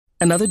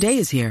Another day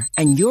is here,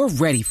 and you're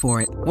ready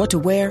for it. What to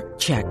wear?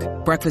 Check.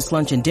 Breakfast,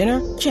 lunch, and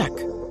dinner? Check.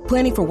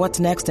 Planning for what's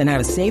next and how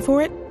to save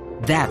for it?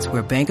 That's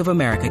where Bank of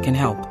America can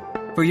help.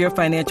 For your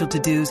financial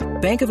to-dos,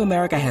 Bank of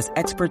America has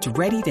experts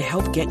ready to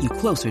help get you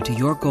closer to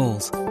your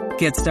goals.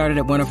 Get started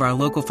at one of our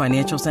local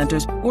financial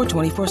centers or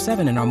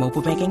 24/7 in our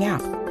mobile banking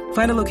app.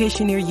 Find a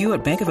location near you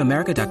at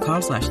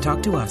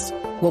bankofamerica.com/talktous.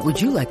 What would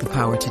you like the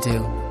power to do?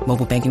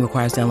 Mobile banking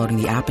requires downloading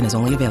the app and is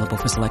only available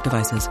for select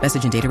devices.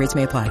 Message and data rates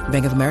may apply.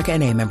 Bank of America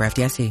N.A., member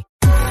FDIC.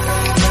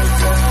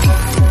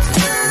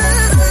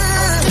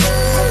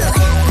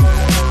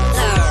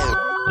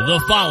 The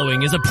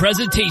following is a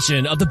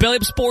presentation of the Belly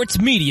Up Sports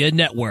Media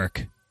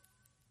Network.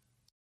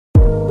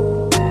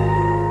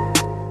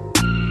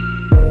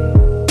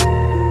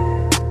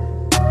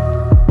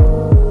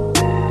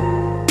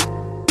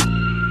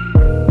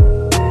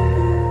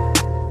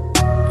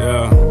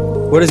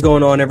 What is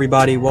going on,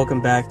 everybody?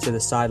 Welcome back to the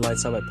Sideline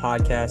Summit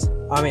podcast.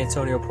 I'm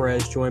Antonio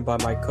Perez, joined by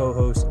my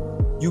co-host,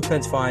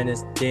 UPenn's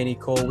finest, Danny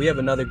Cole. We have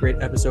another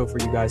great episode for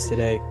you guys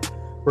today.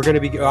 We're going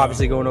to be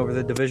obviously going over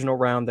the divisional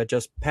round that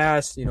just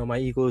passed. You know, my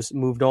Eagles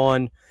moved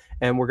on,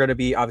 and we're going to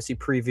be obviously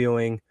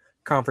previewing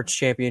Conference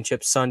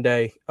Championship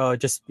Sunday.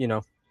 Just, you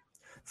know,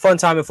 fun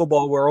time in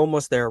football. We're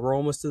almost there. We're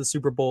almost to the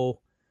Super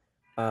Bowl,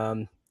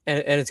 and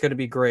it's going to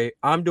be great.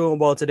 I'm doing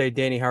well today.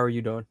 Danny, how are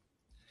you doing?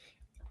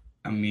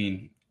 I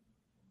mean,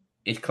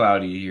 it's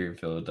cloudy here in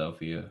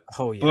Philadelphia.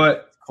 Oh, yeah.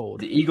 But it's cold.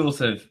 The Eagles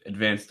have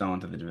advanced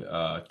on to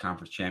the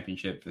Conference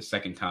Championship for the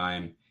second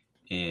time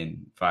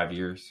in 5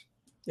 years.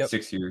 Yep.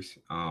 6 years.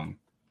 5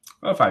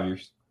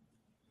 years.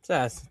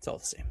 It's all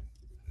the same.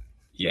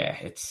 Yeah,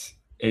 it's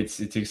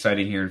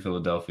exciting here in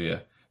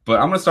Philadelphia.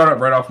 But I'm going to start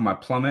right off with my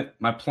plummet.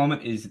 My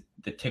plummet is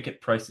the ticket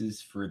prices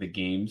for the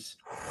games.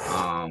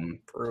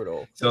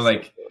 Brutal. So,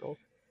 like, brutal.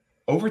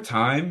 Over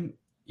time,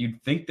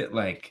 you'd think that,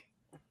 like,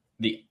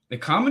 the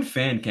common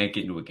fan can't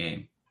get into a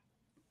game.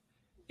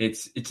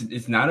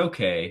 It's not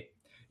okay.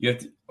 You have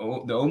to.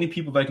 The only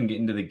people that can get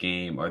into the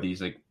game are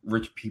these like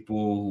rich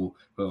people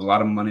who have a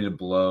lot of money to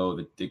blow.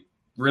 That they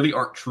really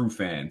aren't true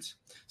fans.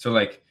 So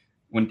like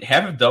when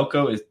half of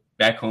Delco is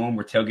back home,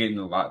 we're tailgating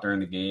a lot during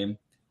the game.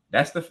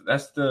 That's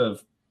the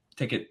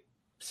ticket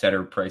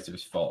setter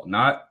pricer's fault.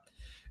 Not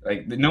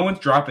like no one's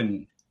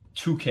dropping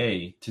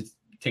 $2,000 to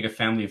take a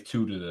family of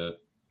two to the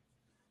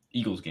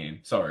Eagles game.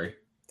 Sorry.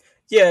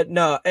 Yeah,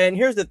 no, and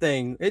here's the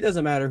thing. It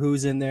doesn't matter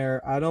who's in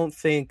there. I don't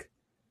think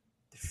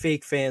the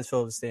fake fans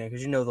fill the stand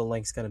because you know the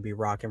link's going to be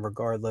rocking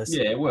regardless.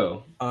 Yeah, it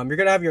will. You're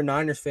going to have your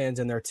Niners fans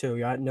in there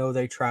too. I know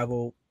they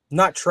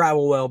not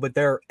travel well, but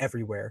they're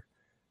everywhere.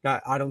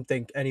 I don't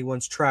think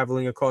anyone's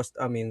traveling across.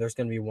 I mean, there's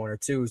going to be one or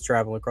two who's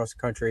traveling across the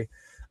country.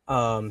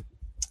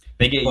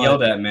 They get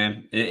yelled at,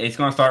 man. It's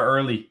going to start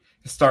early.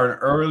 It's starting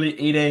early,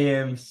 8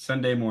 a.m.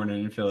 Sunday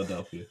morning in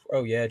Philadelphia.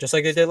 Oh, yeah, just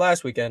like they did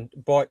last weekend.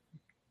 Bought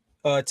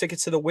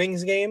tickets to the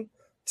Wings game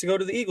to go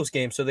to the Eagles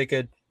game so they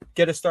could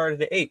get us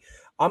started at 8.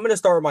 I'm going to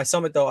start with my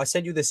summit, though. I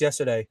sent you this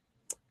yesterday.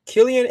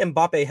 Kylian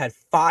Mbappe had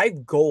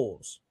 5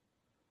 goals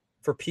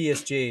for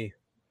PSG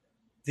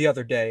the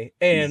other day.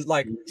 And,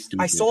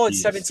 I saw it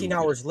 17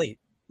 hours late.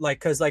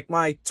 Because,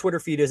 my Twitter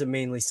feed isn't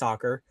mainly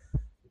soccer.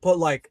 But,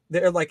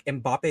 they're like,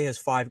 Mbappe has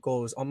 5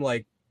 goals. I'm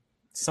like,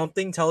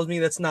 something tells me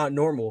that's not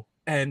normal.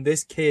 And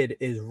this kid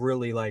is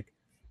really,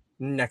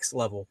 next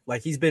level.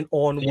 He's been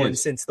on one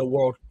since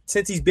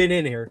he's been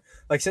in here.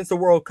 Since the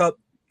World Cup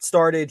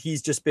started,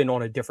 he's just been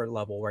on a different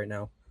level right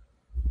now.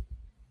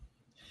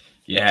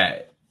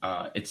 Yeah,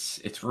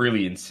 it's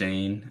really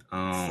insane.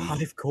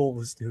 5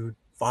 goals, dude.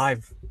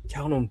 5.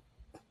 Count them.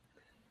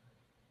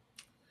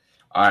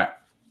 All right.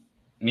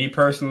 Me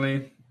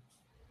personally,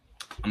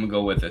 I'm gonna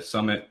go with the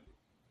summit.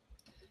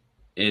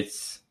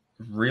 It's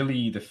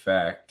really the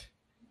fact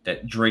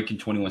that Drake and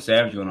 21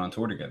 Savage went on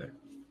tour together.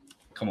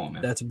 Come on,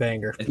 man. That's a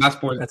banger. It's not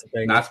sports.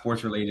 Not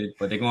sports related,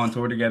 but they go on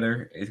tour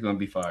together. It's going to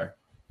be fire.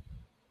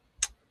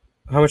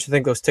 How much do you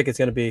think those tickets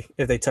going to be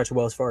if they touch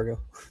Wells Fargo?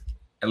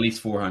 At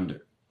least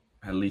 $400.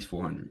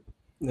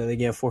 No, they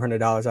get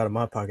 $400 out of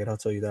my pocket. I'll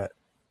tell you that.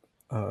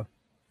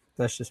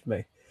 That's just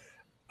me.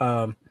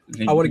 I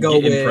want to go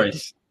with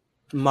price.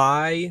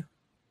 My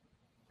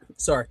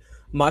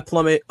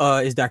plummet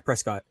is Dak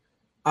Prescott.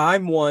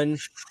 I'm one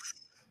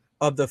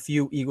of the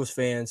few Eagles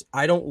fans.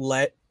 I don't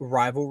let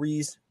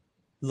rivalries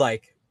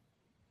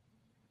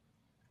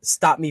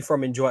stop me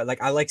from enjoying.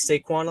 I like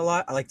Saquon a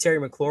lot. I like Terry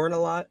McLaurin a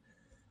lot.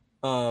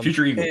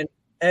 Future Eagle. And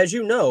as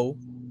you know,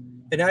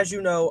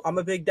 I'm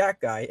a big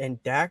Dak guy,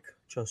 and Dak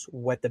just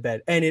wet the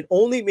bed. And it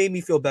only made me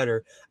feel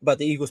better about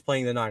the Eagles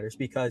playing the Niners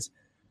because,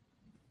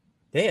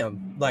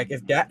 damn,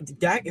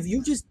 if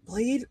you just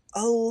played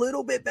a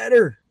little bit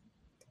better,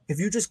 if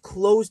you just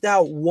closed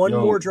out one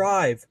more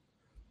drive,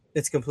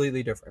 it's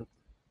completely different.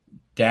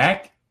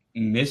 Dak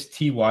missed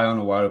T.Y. on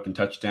a wide open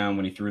touchdown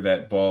when he threw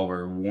that ball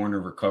where Warner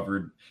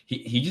recovered.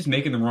 He just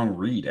making the wrong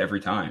read every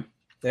time.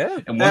 Yeah.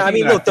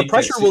 Look, the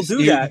pressure will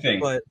do that.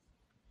 But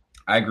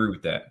I agree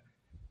with that.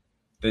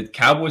 The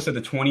Cowboys had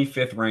the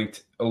 25th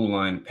ranked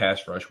O-line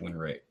pass rush win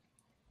rate.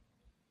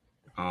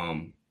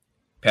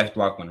 Pass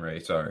block win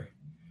rate, sorry.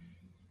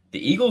 The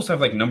Eagles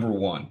have like number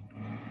one.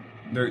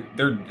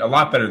 They're a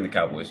lot better than the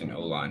Cowboys in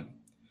O-line.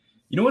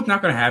 You know what's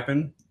not going to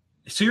happen?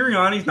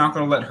 Sirianni's not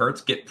going to let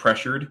Hurts get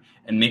pressured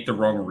and make the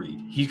wrong read.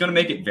 He's going to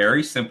make it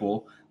very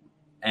simple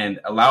and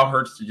allow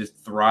Hurts to just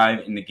thrive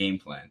in the game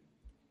plan.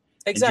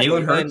 Exactly.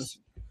 And Jalen Hurts,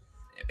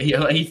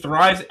 he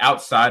thrives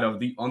outside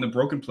of on the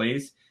broken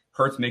plays.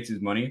 Hurts makes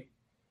his money,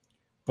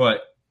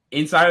 but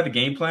inside of the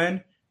game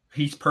plan,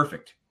 he's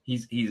perfect. He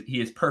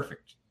is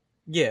perfect.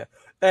 Yeah,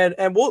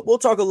 and we'll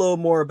talk a little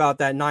more about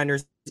that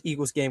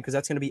Niners-Eagles game because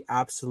that's going to be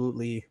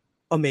absolutely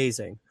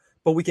amazing.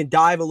 But we can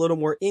dive a little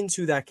more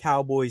into that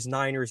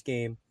Cowboys-Niners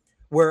game,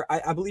 where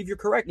I believe you're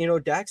correct. You know,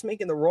 Dak's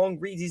making the wrong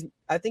reads.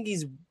 I think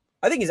he's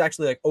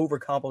actually like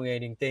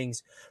overcomplicating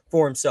things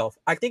for himself.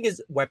 I think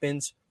his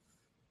weapons,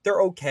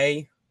 they're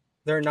okay.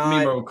 They're not. I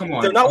mean, bro, come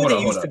on. They're not what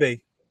they used to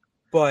be.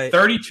 But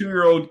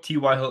 32-year-old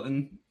T.Y.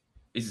 Hilton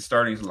is the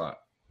starting slot.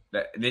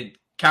 The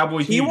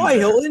Cowboys. T.Y.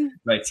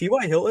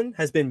 Hilton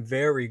has been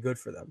very good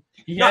for them.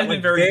 He has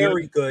been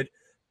very good,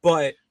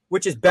 but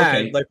which is bad.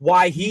 Okay. Like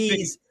why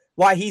he's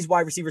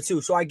wide receiver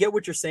too. So I get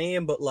what you're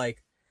saying, but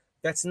like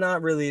that's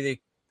not really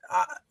the.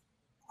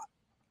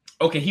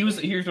 Okay,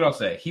 here's what I'll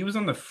say. He was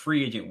on the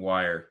free agent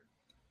wire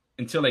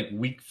until like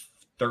week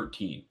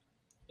 13.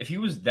 If he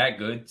was that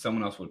good,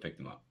 someone else would have picked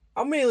him up.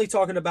 I'm mainly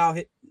talking about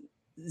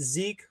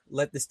Zeke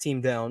let this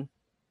team down.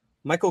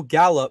 Michael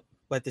Gallup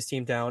let this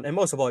team down. And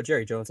most of all,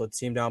 Jerry Jones let the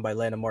team down by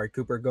letting Amari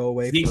Cooper go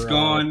away. Zeke's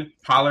gone.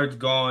 Pollard's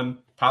gone.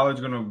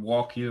 Pollard's going to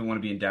walk. He doesn't want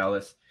to be in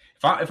Dallas.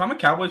 If I'm a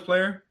Cowboys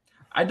player,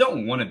 I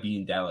don't want to be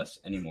in Dallas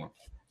anymore.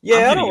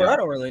 Yeah, I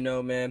don't really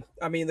know, man.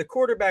 I mean, the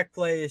quarterback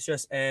play is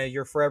just,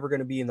 you're forever going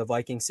to be in the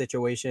Vikings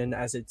situation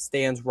as it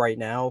stands right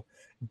now.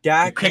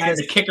 The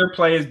kicker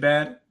play is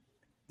bad.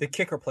 The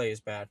kicker play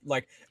is bad.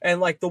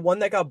 The one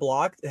that got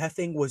blocked, that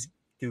thing was,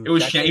 dude. He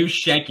was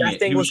shanking it. That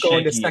thing was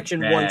going to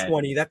section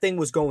 120. That thing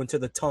was going to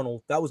the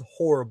tunnel. That was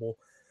horrible.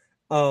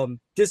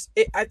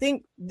 I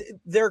think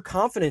their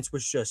confidence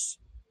was just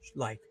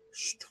like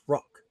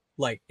struck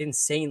like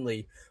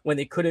insanely when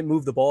they couldn't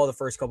move the ball the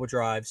first couple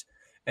drives.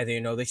 And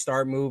then, they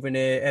start moving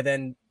it, and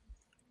then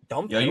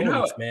dumb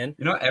penalties, man.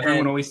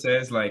 Everyone always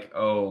says, like,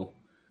 oh,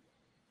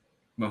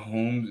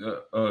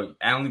 Mahomes,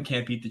 Allen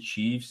can't beat the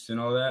Chiefs and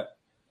all that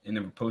in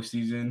the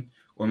postseason,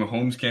 or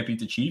Mahomes can't beat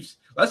the Chiefs.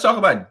 Let's talk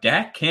about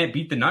Dak can't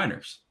beat the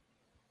Niners.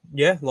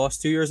 Yeah,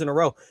 lost 2 years in a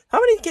row.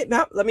 There's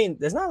not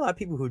a lot of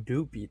people who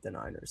do beat the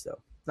Niners,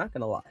 though. Not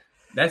going to lie.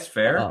 That's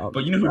fair.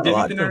 But you know who did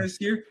beat the Niners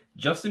this year?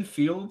 Justin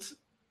Fields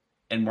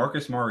and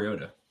Marcus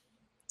Mariota.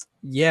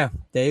 Yeah,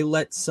 they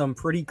let some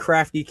pretty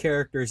crafty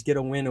characters get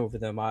a win over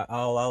them.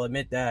 I'll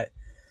admit that.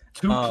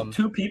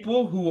 Two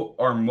people who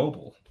are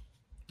mobile.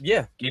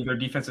 Yeah. Gave their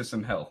defenses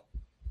some hell.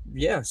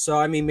 Yeah, so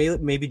I mean,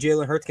 maybe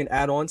Jalen Hurts can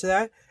add on to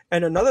that.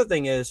 And another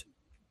thing is,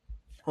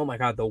 oh my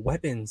God, the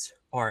weapons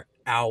are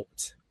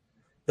out.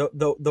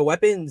 The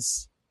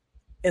weapons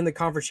in the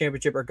conference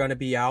championship are going to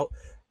be out.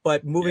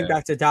 But moving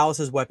back to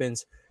Dallas's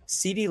weapons,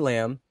 CeeDee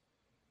Lamb,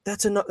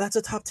 that's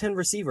a top 10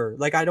 receiver.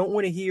 Like, I don't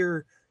want to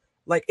hear.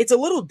 Like, it's a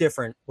little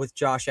different with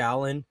Josh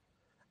Allen.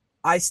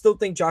 I still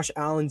think Josh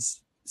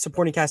Allen's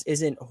supporting cast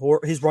isn't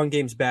his run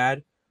game's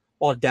bad,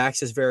 while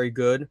Dax is very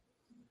good.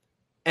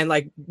 And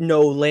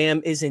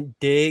Lamb isn't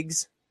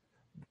Diggs,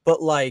 but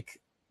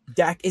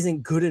Dak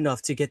isn't good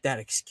enough to get that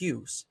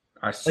excuse.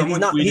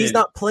 He's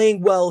not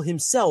playing well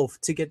himself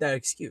to get that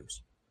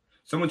excuse.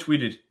 Someone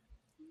tweeted,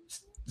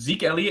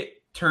 Zeke Elliott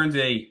turns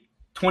a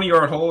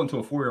 20-yard hole into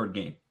a 4-yard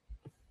gain.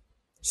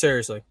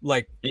 Seriously,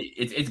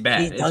 it's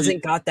bad. He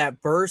doesn't got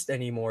that burst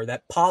anymore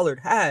that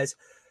Pollard has,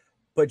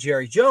 but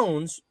Jerry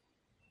Jones,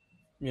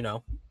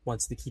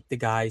 wants to keep the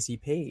guys he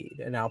paid,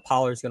 and now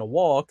Pollard's gonna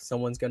walk.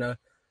 Someone's gonna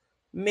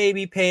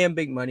maybe pay him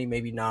big money,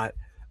 maybe not.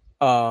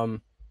 I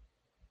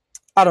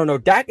don't know.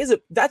 Dak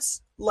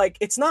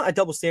it's not a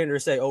double standard to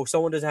say, oh,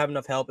 someone doesn't have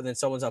enough help and then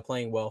someone's not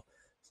playing well.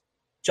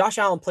 Josh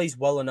Allen plays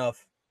well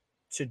enough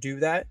to do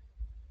that,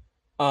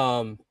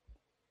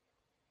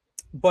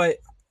 but.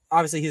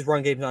 Obviously, his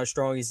run game's not as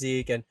strong as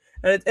Zeke, and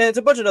it's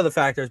a bunch of other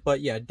factors.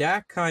 But yeah,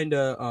 Dak kind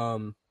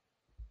of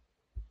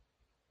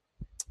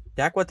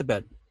Dak wet the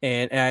bed,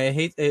 and I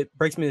hate it.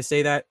 Breaks me to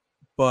say that,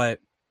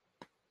 but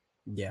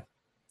yeah.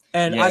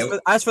 And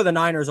as for the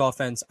Niners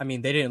offense, I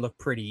mean, they didn't look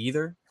pretty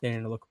either. They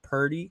didn't look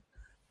pretty.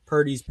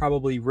 Purdy's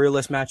probably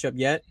realest matchup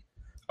yet.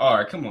 All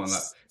right, come on.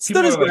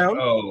 Stood his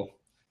ground.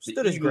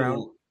 Stood his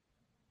ground.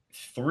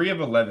 3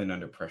 of 11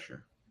 under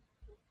pressure.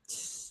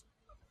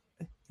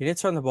 He didn't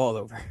turn the ball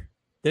over.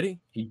 Did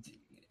he?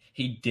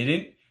 He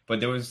didn't,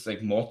 but there was I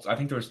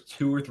think there was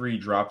 2 or 3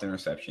 dropped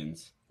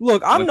interceptions.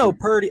 Look, I'm no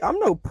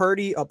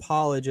Purdy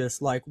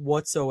apologist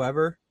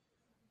whatsoever.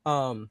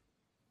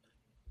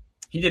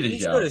 He did his job. He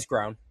stood his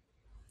ground.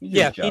 He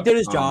did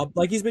his job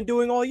like he's been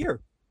doing all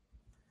year.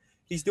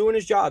 He's doing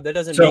his job. That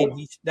doesn't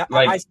mean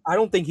I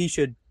don't think he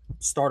should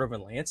start over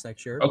Lance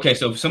next year. Okay,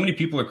 so many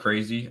people are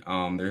crazy.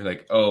 They're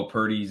like, oh,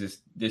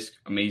 Purdy's this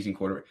amazing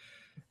quarterback.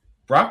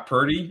 Brock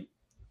Purdy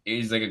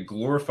is like a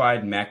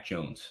glorified Mac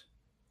Jones.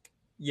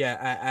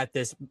 Yeah, at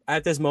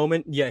this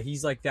moment, yeah,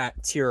 he's like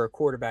that tier of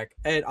quarterback,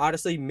 and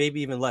honestly,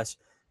 maybe even less.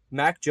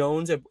 Mac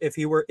Jones, if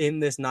he were in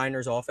this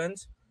Niners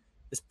offense,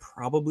 is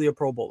probably a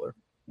Pro Bowler.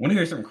 Want to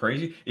hear something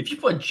crazy? If you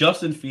put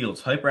Justin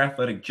Fields, hyper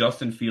athletic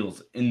Justin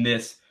Fields, in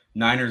this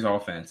Niners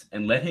offense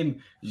and let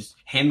him just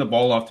hand the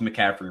ball off to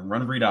McCaffrey and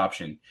run read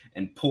option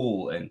and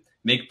pull and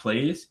make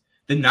plays,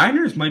 the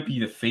Niners might be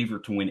the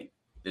favorite to win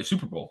the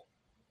Super Bowl.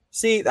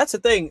 See, that's the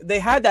thing. They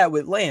had that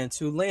with Lance,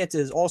 who Lance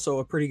is also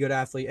a pretty good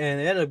athlete, and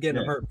they ended up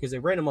getting him hurt because they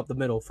ran him up the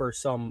middle for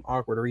some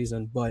awkward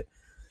reason. But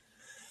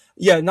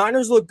yeah,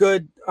 Niners look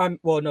good.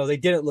 Well, no, they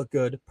didn't look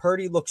good.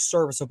 Purdy looks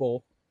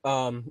serviceable.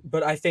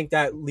 But I think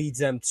that leads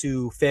them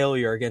to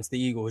failure against the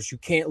Eagles. You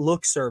can't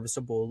look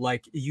serviceable.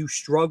 Like you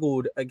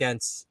struggled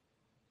against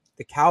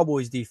the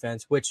Cowboys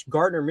defense, which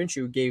Gardner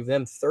Minshew gave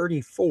them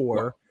 34.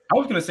 Well, I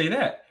was going to say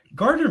that.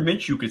 Gardner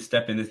Minshew could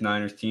step in this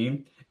Niners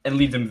team and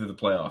lead them to the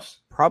playoffs.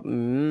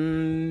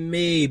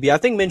 Maybe. I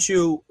think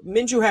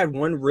Minshew had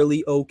one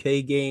really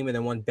okay game and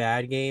then one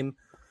bad game.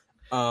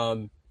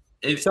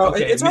 It's hard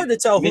to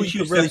tell who you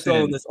could really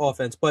throw in this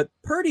offense, but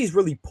Purdy's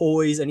really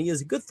poised and he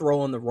has a good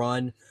throw on the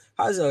run.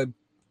 Has a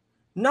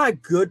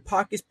not good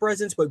pocket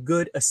presence, but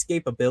good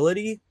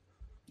escapability.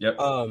 Yep.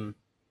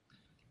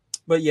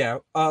 But yeah,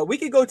 we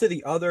could go to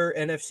the other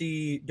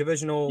NFC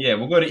divisional. Yeah,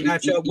 we'll go to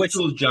matchup,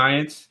 Eagles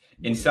Giants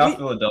in South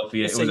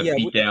Philadelphia. It was a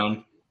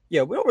beatdown.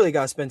 Yeah, we don't really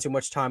got to spend too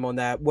much time on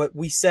that. What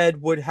we said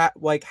would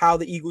like how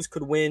the Eagles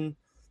could win.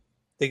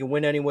 They can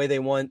win any way they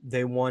want.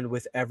 They won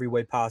with every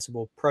way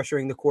possible,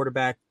 pressuring the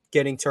quarterback,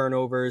 getting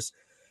turnovers.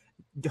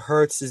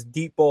 Hurts'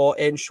 deep ball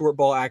and short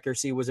ball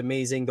accuracy was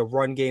amazing. The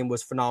run game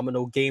was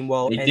phenomenal.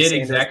 Gainwell They and did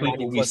Sanders exactly what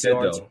we said,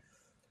 though.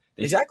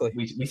 Exactly.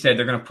 We said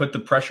they're going to put the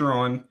pressure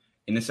on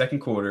in the second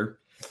quarter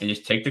and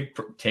just take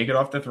it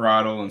off the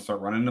throttle and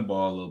start running the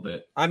ball a little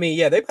bit. I mean,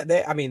 yeah,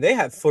 they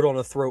had foot on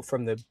the throat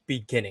from the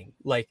beginning.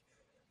 Like,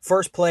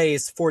 first play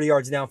is 40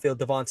 yards downfield,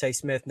 Devontae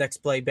Smith. Next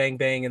play, bang,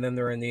 bang, and then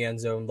they're in the end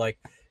zone. Like,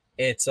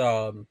 it's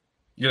You're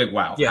like,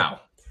 wow, yeah.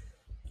 how?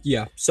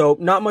 Yeah, so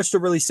not much to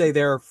really say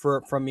there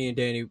from me and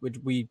Danny.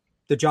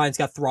 The Giants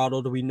got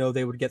throttled. We know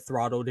they would get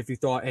throttled. If you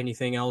thought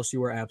anything else,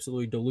 you were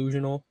absolutely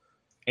delusional.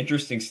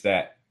 Interesting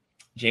stat.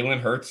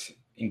 Jalen Hurts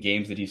in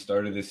games that he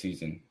started this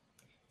season,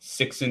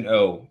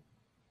 6-0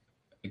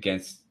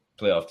 against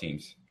playoff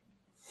teams.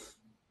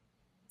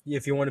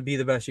 If you want to be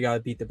the best, you got to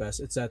beat the best.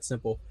 It's that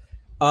simple.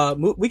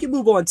 We can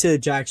move on to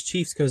Jags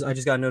Chiefs because I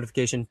just got a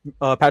notification.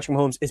 Patrick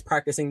Mahomes is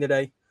practicing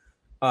today.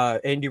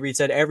 Andy Reid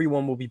said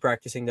everyone will be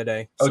practicing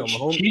today.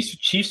 So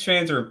Chiefs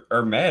fans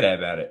are mad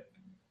about it.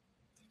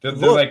 They're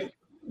like,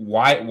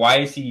 why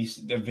is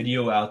the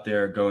video out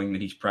there going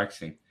that he's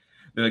practicing?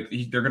 They're like,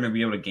 they're going to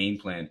be able to game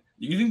plan.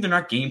 You think they're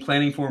not game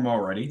planning for him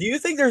already? Do you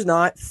think there's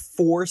not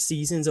 4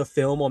 seasons of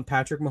film on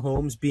Patrick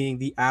Mahomes being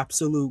the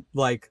absolute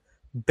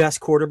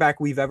best quarterback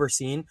we've ever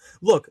seen?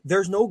 Look,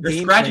 there's no They're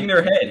game scratching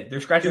plan. their head.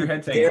 They're scratching their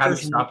head saying, how do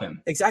we stop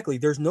him? Exactly.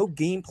 There's no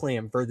game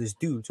plan for this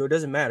dude, so it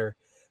doesn't matter.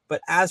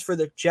 But as for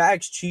the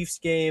Jags-Chiefs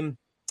game,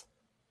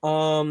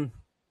 I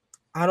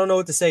don't know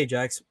what to say,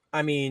 Jax.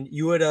 I mean,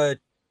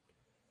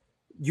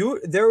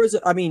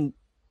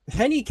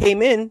 Henny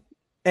came in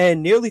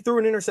and nearly threw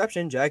an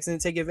interception. Jackson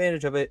didn't take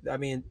advantage of it. I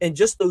mean, and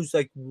just those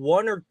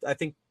one or I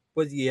think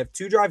you have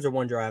 2 drives or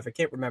 1 drive? I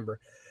can't remember.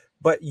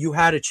 But you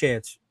had a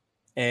chance,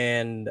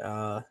 and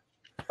kind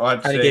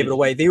of gave it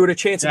away. They would have a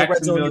chance in the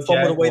red zone. You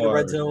fumbled away the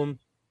red zone.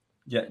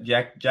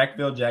 Yeah,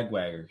 Jacksonville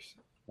Jaguars.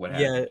 What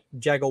happened? Yeah,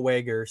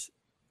 Jaguars.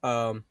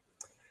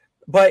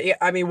 But yeah,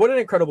 I mean, what an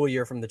incredible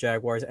year from the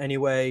Jaguars.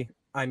 Anyway,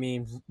 I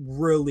mean,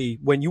 really,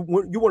 when you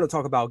want to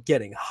talk about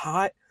getting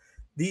hot,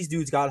 these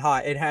dudes got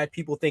hot. It had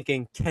people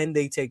thinking, can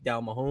they take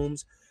down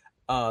Mahomes?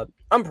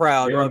 I'm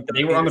proud. They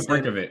were on the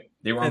brink of it.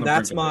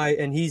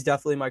 And he's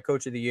definitely my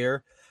coach of the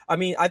year. I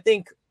mean, I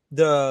think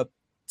the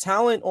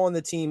talent on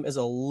the team is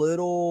a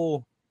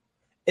little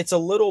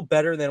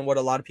better than what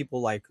a lot of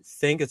people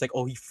think. It's like,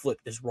 oh, he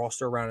flipped this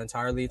roster around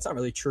entirely. It's not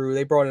really true.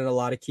 They brought in a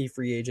lot of key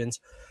free agents.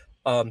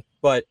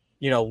 But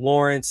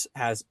Lawrence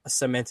has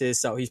cemented,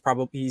 so he's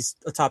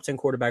a top 10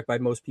 quarterback by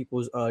most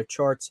people's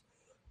charts.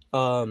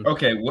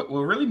 Okay, what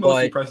really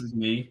most impresses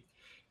me,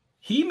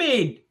 he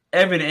made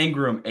Evan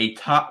Ingram a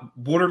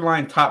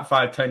borderline top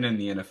 5 tight end in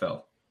the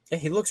NFL.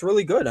 He looks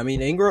really good. I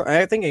mean,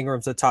 I think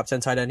Ingram's a top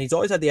 10 tight end. He's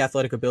always had the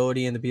athletic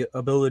ability and the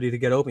ability to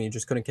get open. He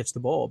just couldn't catch the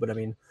ball. But I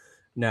mean,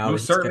 now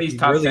he's top really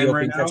 10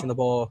 right now. Catching the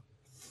ball.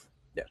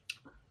 Yeah,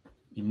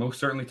 he's most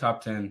certainly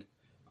top 10.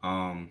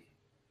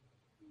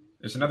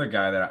 There's another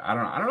guy that I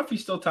don't know if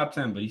he's still top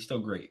 10, but he's still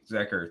great.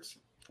 Zach Ertz,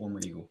 former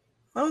Eagle.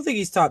 I don't think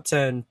he's top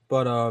 10,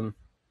 but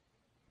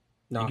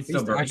no,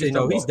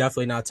 he's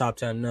definitely not top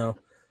 10. No,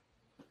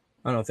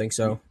 I don't think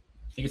so.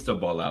 He can still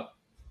ball out.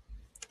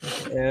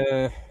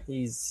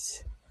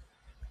 His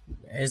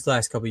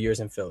last couple of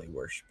years in Philly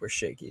were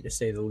shaky to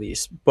say the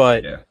least.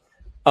 But yeah.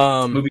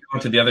 Moving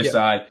on to the other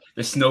side,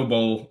 the Snow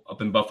Bowl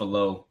up in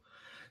Buffalo.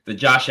 The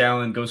Josh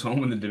Allen goes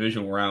home in the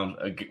divisional round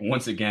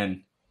once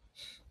again.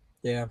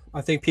 Yeah, I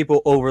think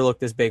people overlook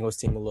this Bengals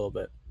team a little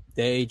bit.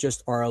 They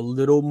just are a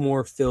little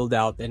more filled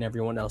out than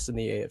everyone else in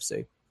the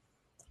AFC.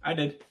 I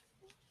did.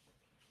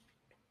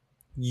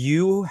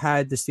 You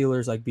had the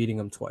Steelers like beating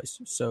them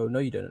twice, so no,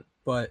 you didn't.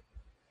 But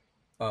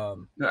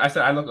No, I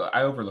said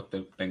I overlooked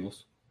the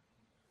Bengals.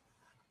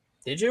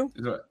 did you?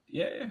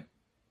 Yeah.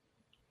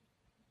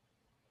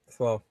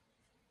 Well,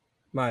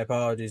 my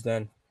apologies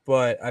then.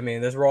 But I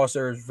mean, this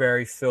roster is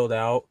very filled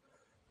out.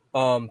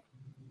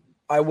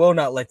 I will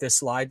not let this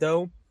slide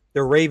though.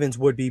 The Ravens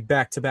would be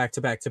back to back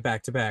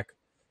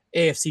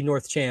AFC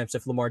North champs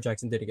if Lamar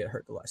Jackson didn't get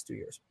hurt the last 2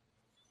 years.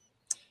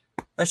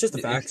 That's just the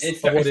facts It's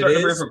of what it starting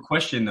to bring is. up a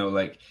question though,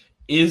 like,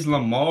 is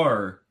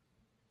Lamar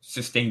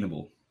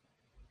sustainable?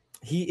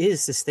 He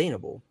is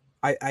sustainable.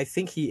 I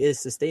think he is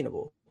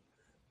sustainable.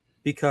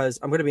 Because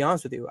I'm going to be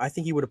honest with you, I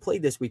think he would have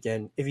played this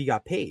weekend if he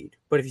got paid.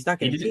 But if he's not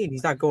getting paid,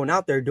 he's not going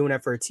out there doing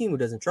that for a team who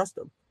doesn't trust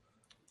him.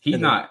 He's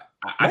not.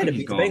 I think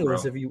he's gone, bro.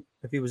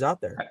 If he was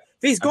out there.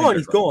 If he's gone,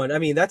 he's gone. I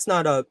mean, that's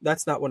not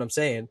what I'm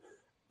saying.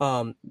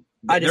 They're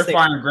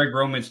firing Greg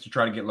Romans to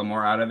try to get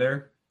Lamar out of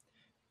there,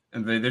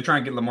 and they're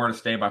trying to get Lamar to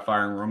stay by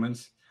firing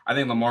Romans. I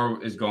think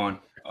Lamar is gone.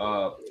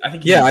 I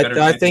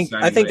think.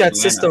 I think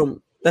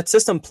that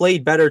system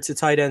played better to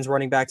tight ends,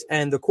 running backs,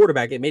 and the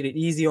quarterback. It made it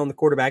easy on the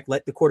quarterback.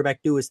 Let the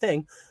quarterback do his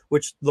thing,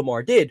 which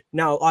Lamar did.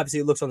 Now, obviously,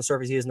 it looks on the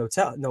surface he has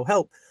no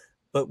help.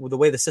 But with the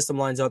way the system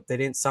lines up, they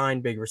didn't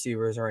sign big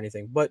receivers or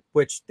anything, but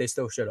which they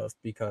still should have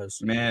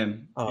because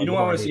man, you know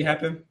what I want to see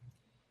happen?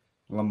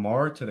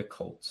 Lamar to the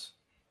Colts.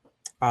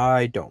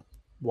 I don't.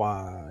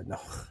 Why? No.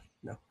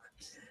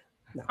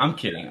 I'm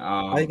kidding.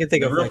 I can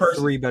think of like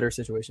three better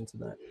situations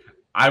than that.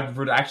 I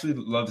would actually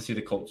love to see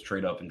the Colts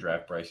trade up and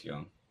draft Bryce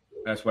Young.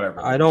 That's what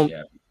I don't.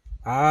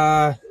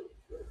 Not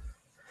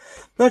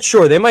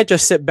sure. They might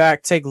just sit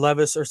back, take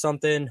Levis or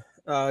something.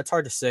 It's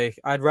hard to say.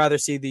 I'd rather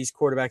see these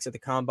quarterbacks at the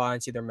combine,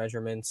 see their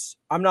measurements.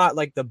 I'm not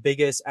like the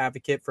biggest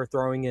advocate for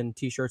throwing in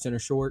t-shirts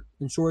and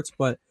shorts,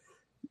 but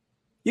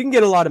you can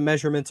get a lot of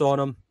measurements on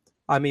them.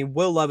 I mean,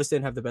 Will Levis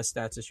didn't have the best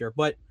stats this year,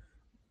 but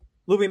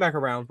looping back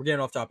around, we're getting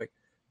off topic.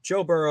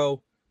 Joe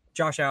Burrow,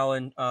 Josh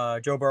Allen,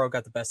 Joe Burrow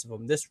got the best of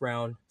them this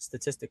round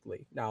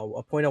statistically. Now,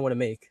 a point I want to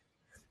make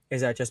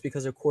is that just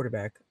because a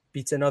quarterback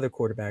beats another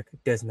quarterback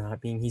does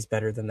not mean he's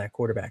better than that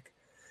quarterback.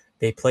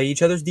 They play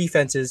each other's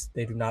defenses.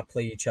 They do not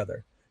play each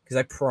other. Because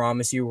I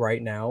promise you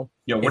right now.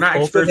 Yo, we're not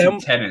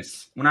experiencing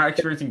tennis. We're not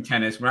experiencing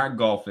tennis. We're not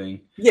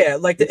golfing. Yeah,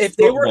 like if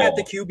they were at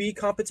the QB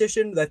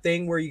competition, that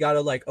thing where you got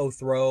to like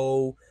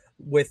throw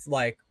with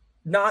like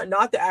not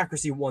the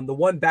accuracy one, the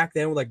one back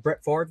then where like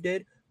Brett Favre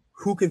did,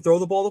 who can throw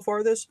the ball the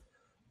farthest?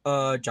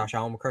 Josh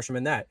Allen would crush him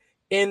in that.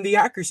 In the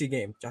accuracy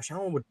game, Josh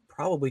Allen would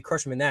probably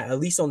crush him in that, at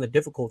least on the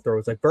difficult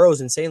throws. Like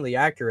Burrow's insanely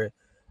accurate.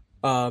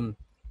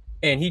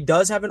 And he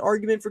does have an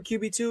argument for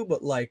QB2,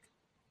 but like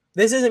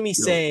this isn't me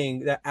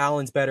saying that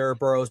Allen's better or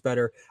Burrow's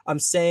better. I'm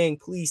saying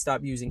please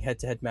stop using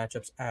head-to-head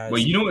matchups as. Well,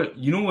 you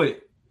know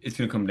what it's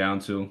going to come down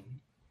to.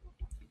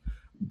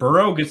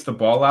 Burrow gets the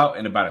ball out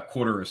in about a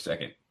quarter of a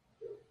second.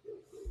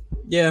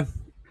 Yeah.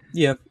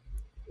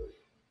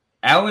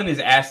 Allen is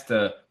asked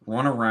to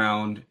run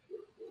around,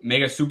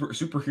 make a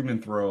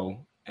superhuman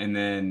throw, and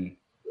then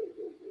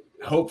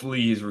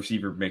hopefully his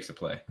receiver makes a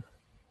play.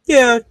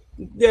 Yeah,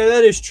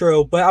 that is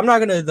true. But I'm not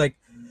gonna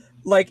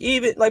like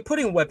even like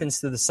putting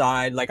weapons to the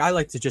side. Like I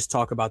like to just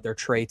talk about their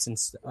traits and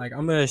like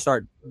I'm gonna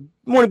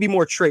want to be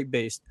more trait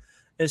based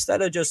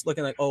instead of just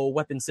looking like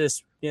weapons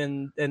this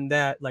and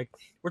that. Like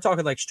we're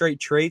talking like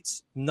straight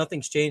traits.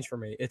 Nothing's changed for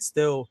me. It's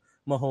still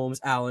Mahomes,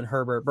 Allen,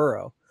 Herbert,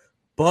 Burrow,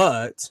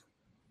 but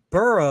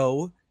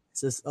Burrow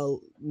is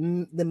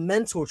the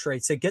mental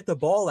traits to get the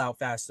ball out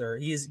faster.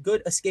 He has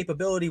good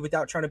escapability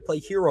without trying to play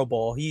hero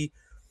ball. He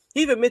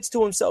even admits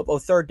to himself,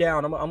 third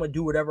down, I'm going to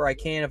do whatever I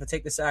can. If I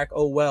take the sack,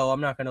 I'm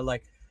not going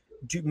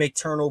to make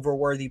turnover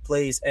worthy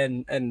plays.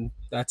 And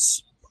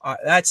that's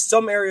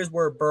some areas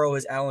where Burrow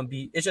has Allen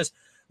beat. It's just,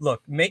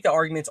 look, make the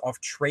arguments off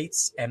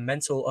traits and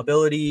mental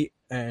ability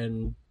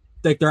and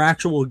like their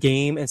actual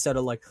game instead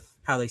of like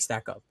how they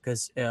stack up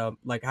because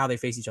like how they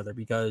face each other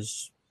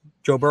because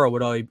Joe Burrow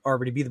would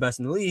already be the best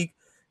in the league.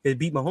 He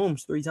beat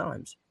Mahomes 3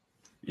 times.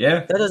 Yeah.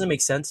 That doesn't make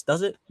sense,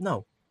 does it?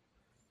 No,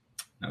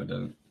 it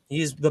doesn't.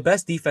 He's the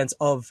best defense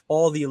of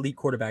all the elite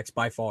quarterbacks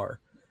by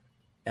far.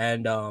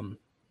 And I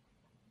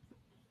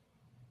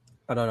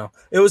don't know.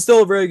 It was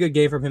still a very good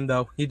game from him,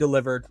 though. He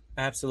delivered.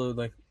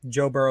 Absolutely.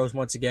 Joe Burrow's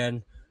once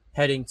again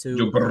heading to...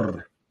 Joe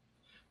Burrow.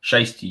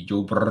 Shiesty,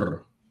 Joe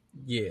Burrow.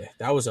 Yeah,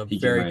 that was a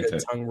very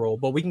good tongue roll.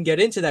 But we can get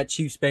into that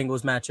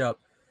Chiefs-Bengals matchup.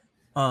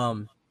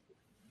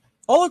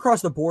 All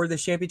across the board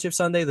this championship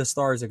Sunday, the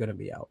stars are going to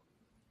be out.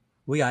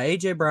 We got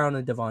A.J. Brown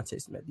and Devontae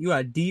Smith. You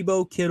got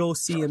Debo, Kittle,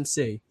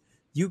 CMC.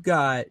 You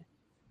got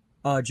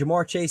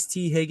Jamar Chase,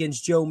 T. Higgins,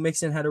 Joe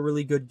Mixon had a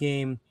really good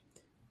game.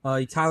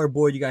 Tyler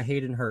Boyd, you got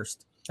Hayden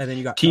Hurst. And then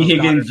you got T.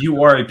 Higgins,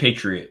 you are a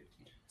Patriot.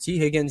 T.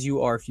 Higgins,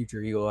 you are a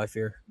future Eagle, I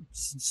fear.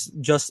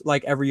 Just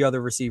like every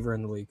other receiver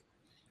in the league.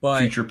 But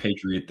future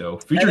Patriot, though.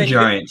 Future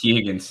Giant, T.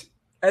 Higgins.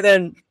 And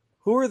then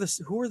who are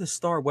the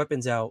star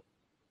weapons out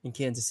in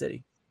Kansas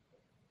City?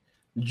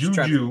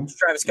 Juju.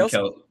 Travis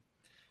Kelce.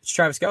 It's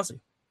Travis Kelce.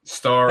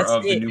 Star That's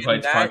of the it. New And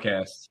Heights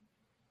podcast.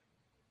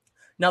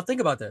 Now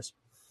think about this.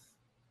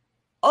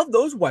 Of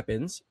those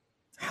weapons,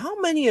 how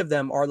many of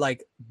them are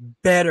like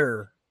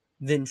better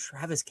than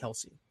Travis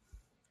Kelce?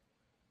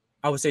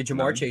 I would say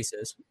Jamar Chase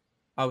is.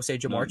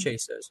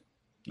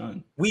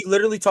 None. We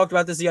literally talked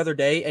about this the other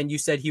day, and you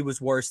said he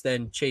was worse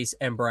than Chase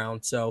and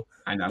Brown. So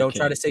don't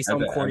try to say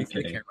something corny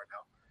for the camera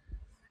now.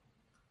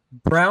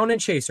 Brown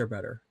and Chase are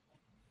better.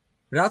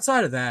 But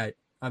outside of that,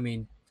 I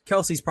mean,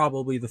 Kelsey's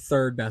probably the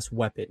third best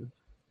weapon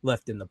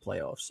left in the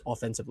playoffs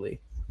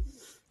offensively.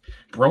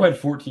 Bro had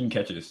 14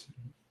 catches.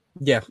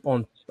 Yeah,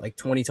 on like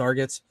 20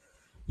 targets.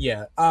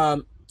 Yeah.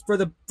 For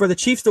the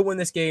Chiefs to win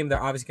this game,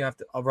 they're obviously gonna have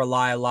to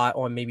rely a lot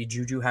on maybe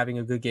Juju having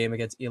a good game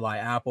against Eli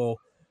Apple.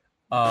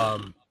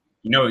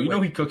 You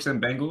know he cooks them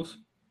Bengals.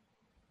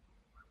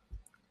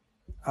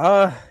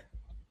 That's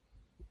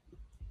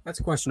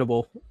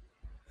questionable.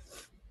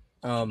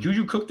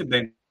 Juju cooked the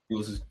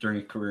Bengals during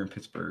his career in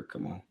Pittsburgh.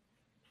 Come on.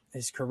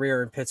 His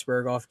career in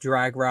Pittsburgh off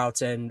drag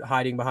routes and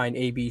hiding behind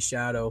AB's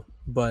shadow,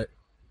 but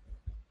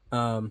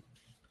oh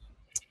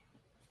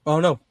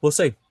no, we'll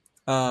see.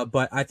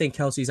 But I think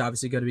Kelsey's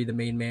obviously going to be the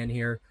main man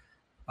here.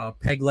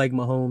 Peg leg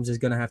Mahomes is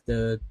going to have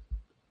to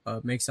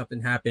make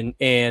something happen,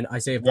 and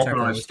Isaiah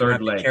Pacheco is going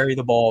to have to carry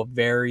the ball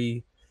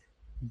very,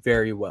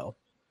 very well.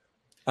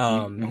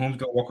 Mahomes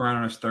gonna walk around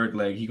on his third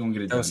leg. He gonna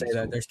get it done. Don't say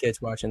that. There's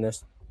kids watching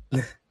this.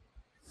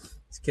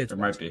 There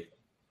might be.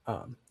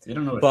 They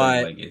don't know what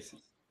third leg is.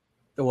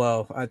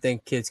 Well, I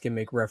think kids can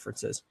make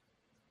references.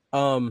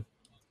 And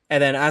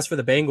then as for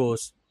the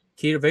Bengals,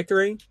 key to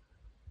victory,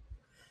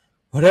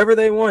 whatever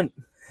they want.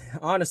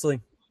 Honestly,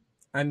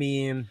 I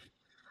mean,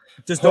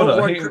 just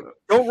don't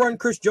run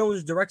Chris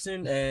Jones'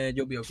 direction, and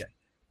you'll be okay.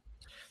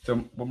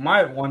 So, but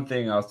my one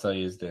thing I'll tell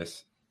you is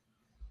this: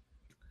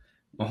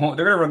 Mahomes,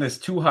 they're gonna run this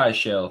too high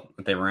shell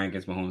that they ran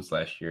against Mahomes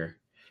last year.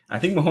 I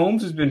think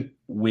Mahomes has been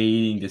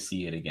waiting to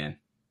see it again.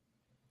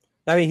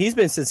 I mean, he's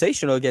been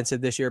sensational against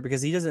it this year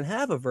because he doesn't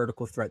have a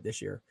vertical threat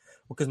this year.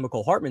 Well, because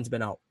McCole Hartman's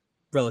been out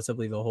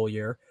relatively the whole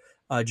year.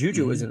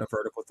 Juju isn't a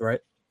vertical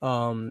threat.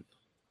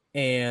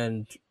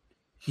 And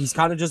he's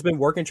kind of just been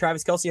working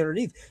Travis Kelce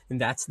underneath.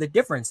 And that's the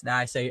difference that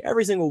I say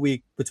every single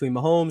week between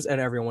Mahomes and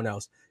everyone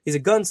else. He's a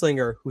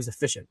gunslinger who's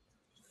efficient.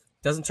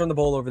 Doesn't turn the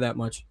ball over that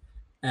much.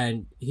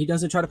 And he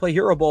doesn't try to play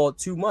hero ball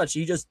too much.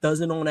 He just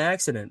does it on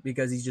accident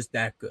because he's just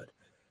that good.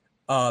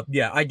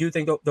 Yeah, I do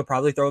think they'll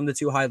probably throw him the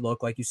too high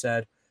look, like you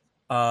said.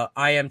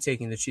 I am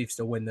taking the Chiefs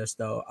to win this,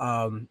 though.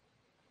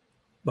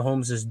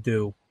 Mahomes is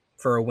due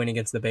for a win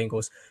against the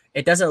Bengals.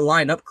 It doesn't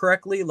line up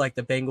correctly. Like,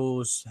 the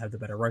Bengals have the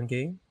better run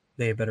game.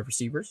 They have better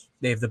receivers.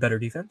 They have the better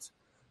defense.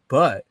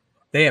 But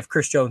they have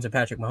Chris Jones and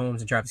Patrick Mahomes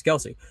and Travis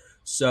Kelce.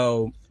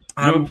 So,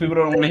 people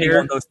don't want to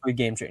hear those three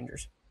game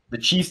changers. The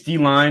Chiefs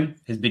D-line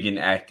has been getting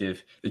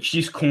active. The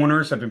Chiefs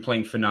corners have been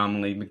playing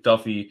phenomenally.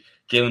 McDuffie,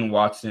 Jalen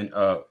Watson.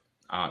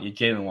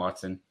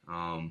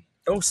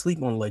 Don't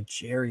sleep on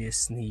L'Jarius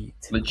Sneed.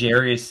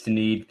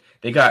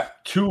 They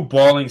got two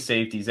balling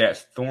safeties.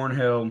 That's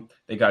Thornhill.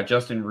 They got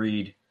Justin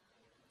Reed.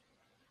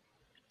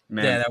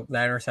 Man, yeah,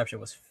 that interception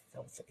was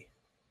filthy.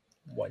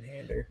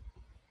 One-hander.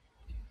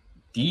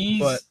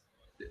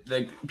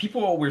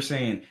 People were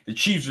saying the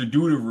Chiefs are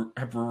due to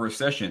have a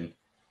recession.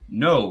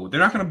 No, they're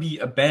not going to be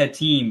a bad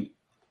team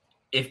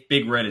if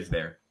Big Red is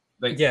there.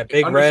 Big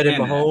Red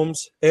and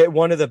Mahomes,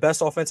 one of the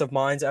best offensive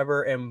minds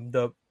ever and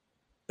the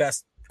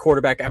best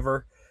quarterback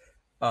ever.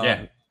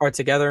 Are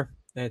together,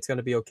 and it's going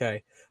to be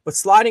okay. But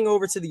sliding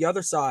over to the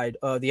other side,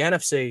 the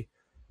NFC,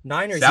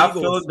 Niners, South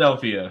Eagles.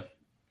 Philadelphia,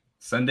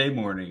 Sunday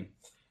morning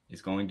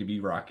is going to be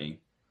rocking.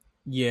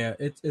 Yeah,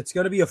 it's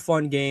going to be a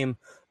fun game,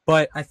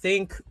 but I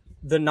think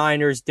the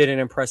Niners didn't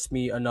impress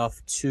me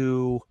enough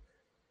to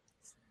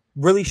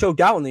really show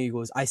doubt in the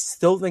Eagles. I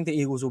still think the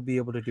Eagles will be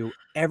able to do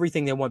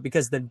everything they want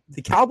because the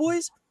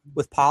Cowboys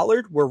with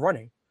Pollard were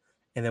running,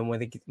 and then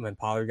when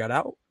Pollard got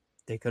out,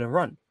 they couldn't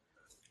run.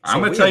 So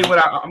I'm gonna tell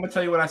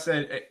you what I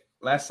said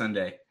last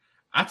Sunday.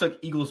 I took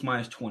Eagles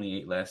minus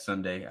 28 last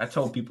Sunday. I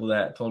told people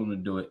that. I told them to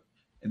do it,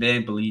 and they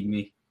didn't believe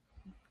me.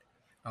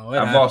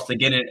 I've lost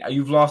again.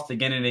 You've lost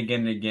again and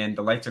again and again.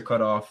 The lights are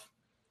cut off.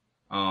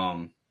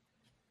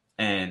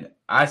 And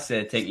I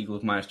said take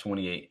Eagles minus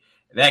 28.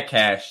 That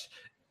cashed.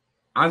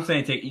 I'm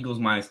saying take Eagles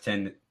minus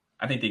 10.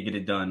 I think they get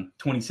it done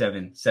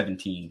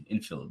 27-17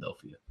 in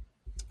Philadelphia.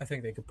 I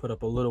think they could put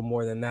up a little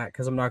more than that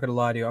because I'm not going to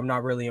lie to you. I'm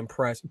not really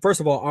impressed. First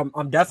of all,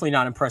 I'm definitely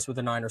not impressed with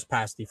the Niners'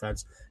 pass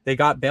defense. They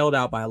got bailed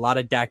out by a lot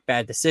of Dak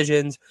bad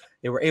decisions.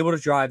 They were able to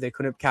drive. They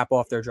couldn't cap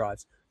off their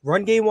drives.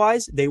 Run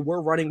game-wise, they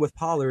were running with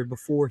Pollard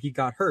before he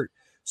got hurt.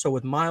 So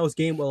with Miles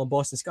Gainwell and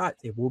Boston Scott,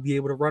 they will be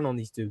able to run on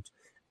these dudes.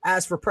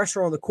 As for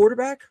pressure on the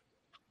quarterback,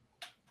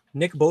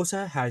 Nick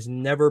Bosa has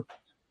never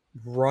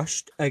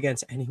rushed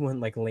against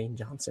anyone like Lane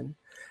Johnson.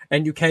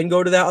 And you can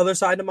go to that other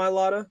side of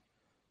Mailata.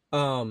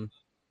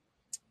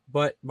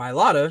 But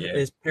Mailata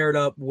is paired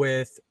up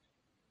with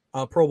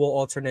a Pro Bowl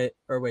alternate.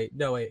 I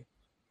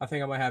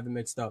think I might have it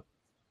mixed up.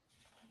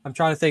 I'm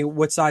trying to think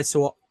what side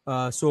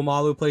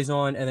Suamalu plays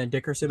on, and then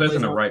Dickerson plays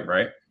on on. the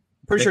right?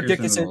 Pretty sure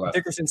Dickerson on the left.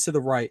 Dickerson's to the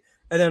right.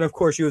 And then, of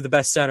course, you have the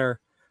best center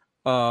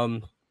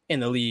in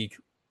the league,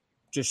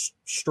 just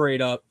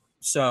straight up.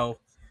 So,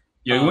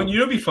 Yeah, you know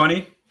what'd be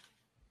funny?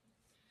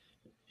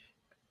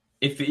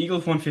 If the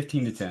Eagles won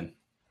 15-10.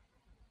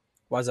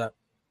 Why's that?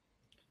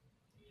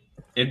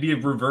 It'd be a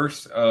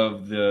reverse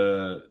of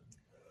the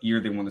year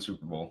they won the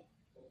Super Bowl.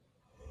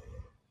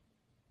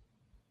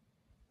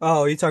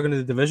 Oh, are you talking to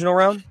the divisional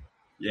round?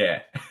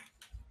 Yeah.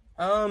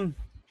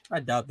 I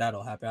doubt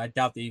that'll happen. I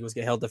doubt the Eagles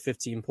get held to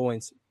 15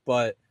 points,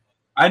 but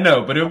I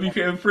know, but it would be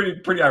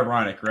pretty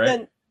ironic,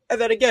 right? And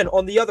then again,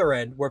 on the other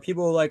end, where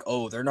people are like,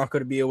 "Oh, they're not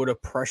going to be able to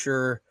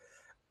pressure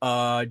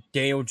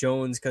Daniel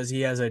Jones because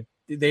he has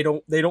they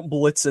don't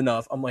blitz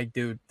enough." I'm like,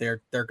 dude,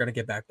 they're going to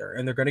get back there,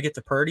 and they're going to get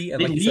to Purdy,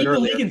 and they like you said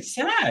earlier, the league in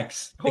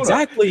sacks.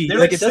 Exactly,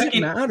 like it doesn't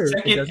matter.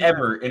 Second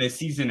ever in a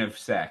season of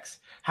sacks.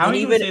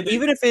 Even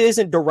if it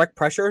isn't direct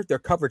pressure, they're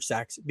coverage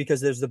sacks because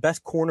there's the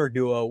best corner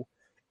duo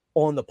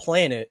on the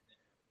planet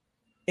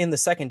in the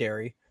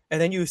secondary.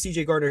 And then you have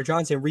C.J.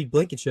 Gardner-Johnson, Reed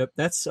Blankenship.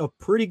 That's a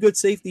pretty good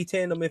safety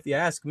tandem, if you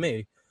ask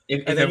me.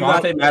 If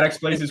Avonte Maddox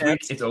plays this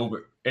week, it's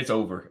over. It's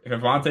over. If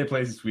Avonte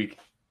plays this week,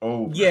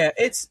 over. Yeah,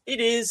 it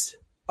is.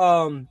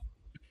 But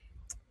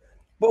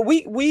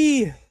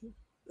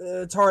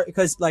it's hard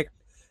because like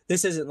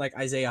this isn't like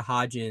Isaiah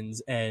Hodgins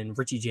and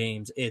Richie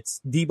James.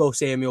 It's Deebo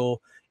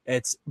Samuel.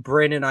 It's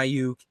Brandon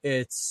Ayuk.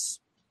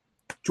 It's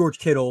George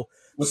Kittle.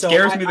 What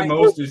scares me the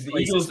most is the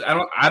Eagles.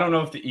 I don't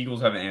know if the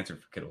Eagles have an answer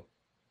for Kittle.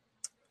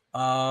 We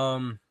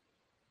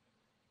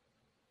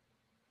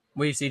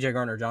have C.J.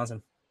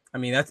 Gardner-Johnson. I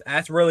mean,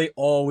 that's really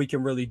all we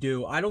can really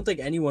do. I don't think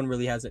anyone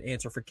really has an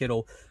answer for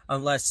Kittle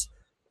unless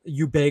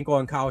you bank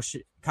on Kyle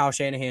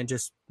Shanahan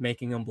just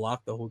making him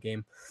block the whole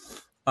game.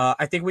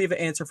 I think we have an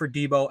answer for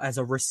Deebo as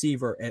a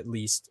receiver at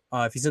least.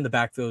 If he's in the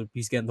backfield,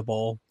 he's getting the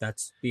ball.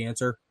 That's the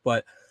answer.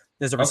 But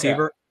as a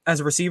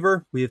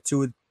receiver, we have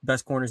two of the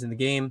best corners in the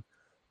game.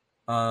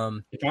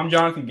 If I'm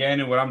Jonathan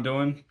Gannon, what I'm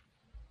doing,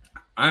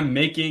 I'm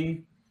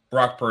making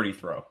Brock Purdy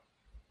throw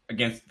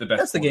against the best.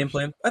 That's the game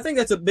plan. I think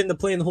that's been the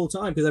plan the whole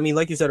time because I mean,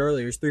 like you said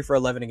earlier, he's 3 for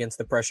 11 against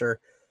the pressure.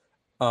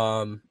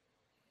 Yeah,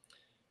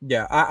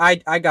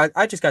 I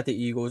just got the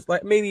Eagles.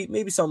 Like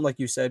maybe something like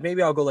you said.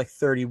 Maybe I'll go like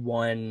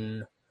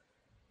 31-20,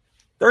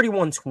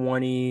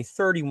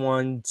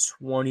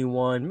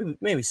 31-21,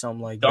 maybe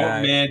something like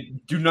that. Man,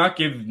 do not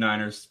give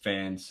Niners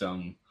fans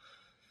some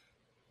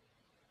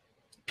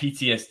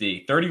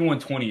PTSD.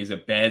 31-20 is a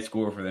bad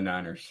score for the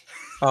Niners.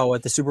 Oh,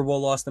 what, the Super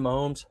Bowl lost to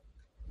Mahomes?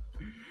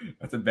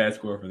 That's a bad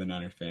score for the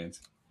Niners fans.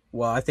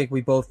 Well, I think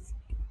we both.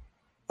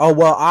 Oh,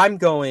 well, I'm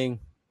going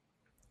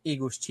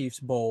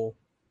Eagles-Chiefs Bowl.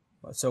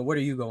 So what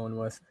are you going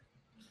with?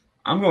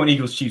 I'm going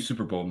Eagles-Chiefs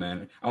Super Bowl,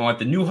 man. I want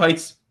the New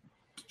Heights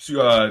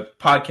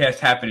podcast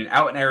happening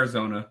out in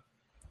Arizona.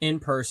 In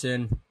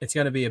person. It's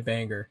going to be a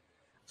banger.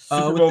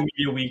 Super Bowl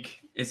Media Week.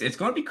 It's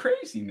going to be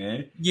crazy,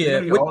 man.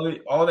 Yeah.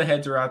 All the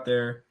heads are out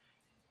there.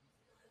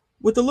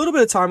 With the little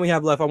bit of time we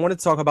have left, I wanted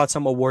to talk about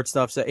some award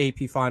stuff. The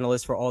AP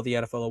finalists for all the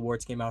NFL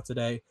awards came out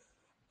today.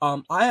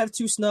 I have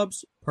 2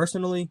 snubs,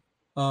 personally.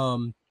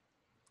 I'm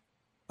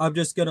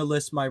just going to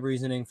list my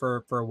reasoning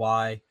for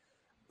why.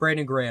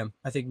 Brandon Graham,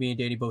 I think me and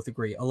Danny both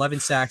agree.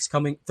 11 sacks,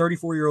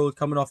 34-year-old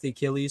coming off the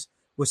Achilles,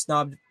 was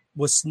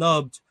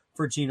snubbed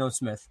for Geno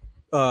Smith.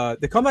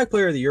 The Comeback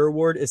Player of the Year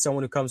award is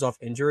someone who comes off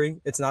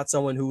injury. It's not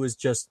someone who was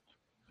just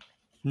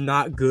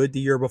not good the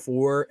year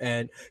before.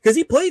 And because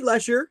he played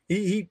last year,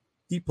 he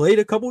played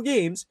a couple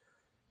games.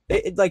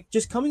 Like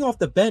just coming off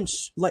the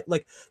bench,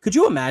 like could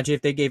you imagine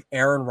if they gave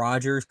Aaron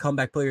Rodgers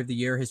Comeback Player of the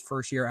Year his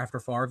first year after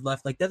Favre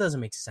left? Like that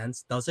doesn't make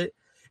sense, does it?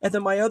 And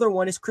then my other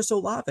one is Chris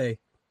Olave.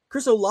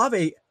 Chris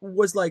Olave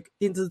was like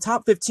into the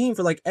top 15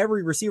 for like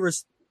every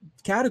receiver's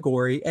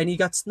category, and he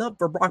got snubbed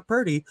for Brock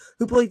Purdy,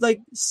 who played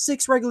like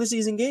 6 regular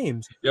season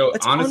games. Yo,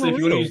 that's honestly, unreal. If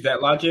you want to use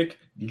that logic,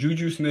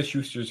 Juju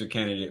Smith-Schuster's a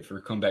candidate for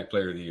Comeback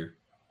Player of the Year.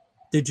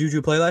 Did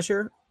Juju play last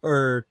year,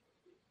 or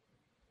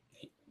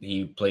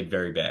he played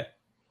very bad?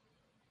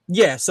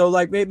 Yeah, so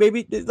like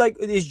maybe like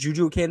is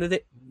Juju a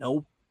candidate?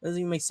 No, doesn't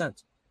even make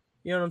sense.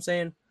 You know what I'm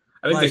saying?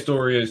 I think the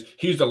story is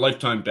he's a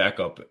lifetime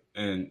backup,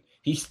 and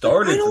he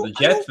started for the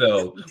Jets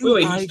though.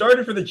 He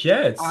started for the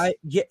Jets.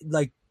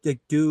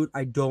 Dude,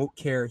 I don't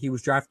care. He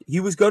was drafted.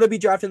 He was going to be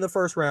drafted in the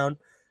first round.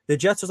 The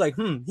Jets was like,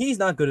 he's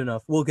not good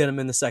enough. We'll get him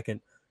in the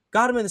second.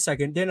 Got him in the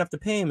second. Didn't have to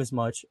pay him as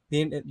much.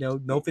 No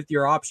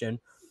 5th-year option.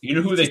 You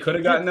know who they could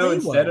have gotten though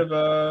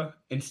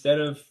instead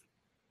of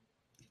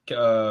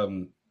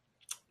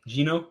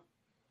Geno?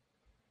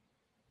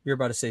 You're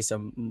about to say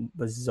some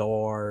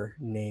bizarre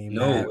name.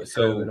 No,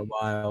 so in a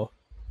while.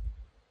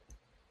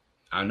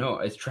 I know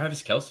it's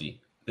Travis Kelce.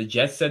 The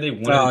Jets said they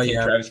wanted to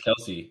take Travis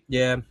Kelce.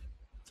 Yeah.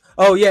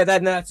 Oh yeah,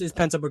 that's his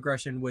pent-up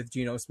aggression with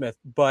Geno Smith.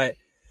 But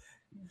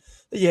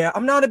yeah,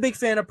 I'm not a big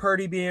fan of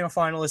Purdy being a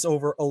finalist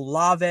over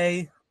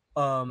Olave.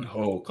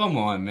 Oh, come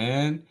on,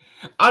 man.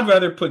 I'd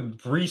rather put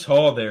Breece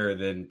Hall there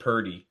than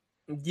Purdy.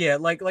 Yeah,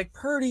 like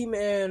Purdy,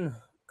 man.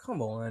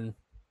 Come on.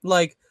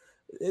 Like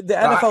the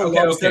NFL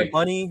loves their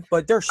money,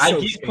 but they're so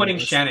I get putting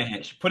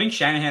Shanahan. Putting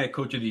Shanahan at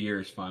Coach of the Year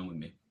is fine with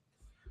me.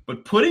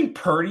 But putting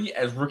Purdy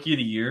as rookie of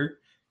the year,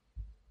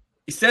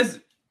 it says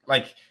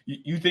like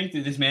you think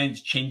that this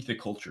man's changed the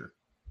culture.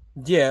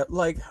 Yeah,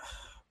 like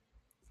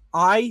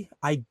I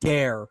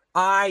dare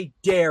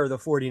the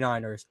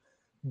 49ers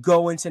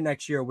go into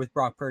next year with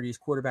Brock Purdy as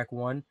quarterback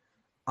one.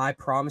 I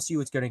promise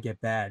you it's going to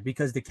get bad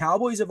because the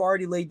Cowboys have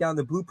already laid down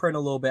the blueprint a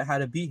little bit how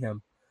to beat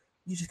him.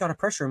 You just got to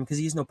pressure him because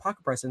he has no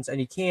pocket presence and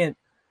he can't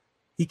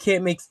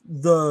make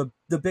the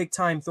big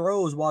time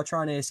throws while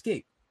trying to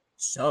escape.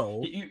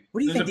 So,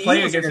 what do you think the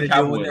Eagles are going to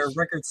do when their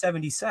record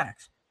 70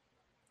 sacks?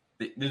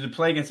 There's a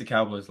play against the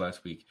Cowboys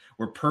last week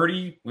where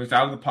Purdy was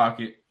out of the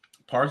pocket,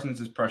 Parsons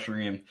is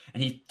pressuring him,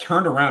 and he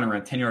turned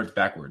around 10 yards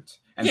backwards.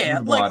 And yeah,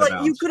 like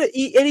you could have,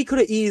 and he could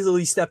have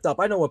easily stepped up.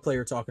 I know what play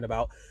you're talking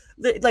about.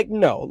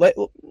 No,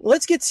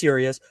 let's get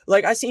serious.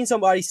 Like I seen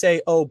somebody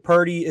say, "Oh,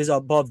 Purdy is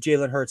above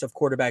Jalen Hurts of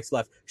quarterbacks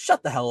left."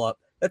 Shut the hell up.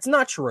 That's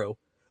not true.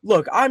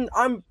 Look, I'm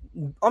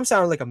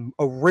sounding like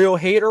a real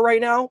hater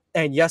right now,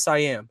 and yes, I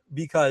am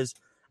because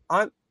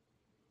I'm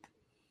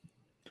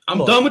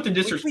done with the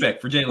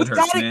disrespect for Jalen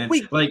Hurts, man.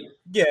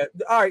 Yeah,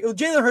 all right. Well,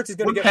 Jalen Hurts is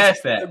going to get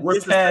past that. We're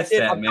past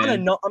that,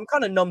 man. I'm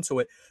kind of numb to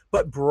it.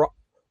 But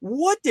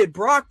what did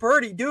Brock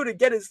Purdy do to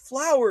get his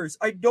flowers?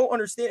 I don't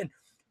understand.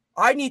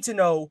 I need to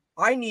know.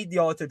 I need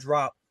y'all to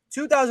drop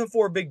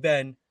 2004 Big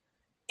Ben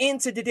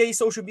into today's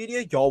social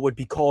media. Y'all would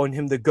be calling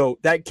him the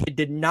GOAT. That kid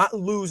did not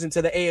lose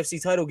into the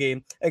AFC title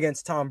game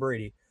against Tom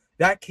Brady.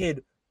 That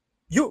kid,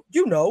 you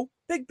know,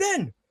 Big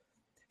Ben.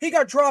 He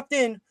got dropped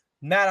in.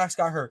 Maddox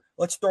got hurt.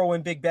 Let's throw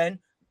in Big Ben.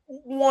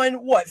 Won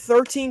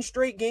 13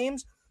 straight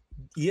games?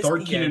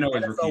 13-0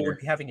 NFL would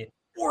be having an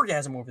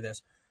orgasm over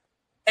this.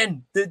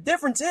 And the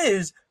difference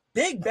is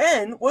Big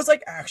Ben was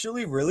like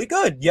actually really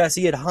good. Yes,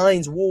 he had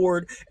Hines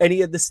Ward and he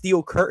had the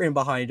steel curtain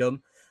behind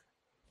him,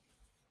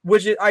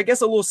 which is, I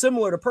guess, a little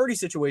similar to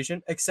Purdy's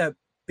situation, except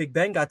Big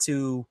Ben got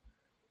to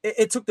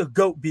it took the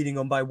GOAT beating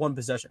him by one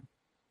possession.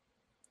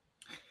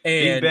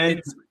 And Big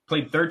Ben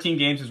played 13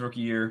 games his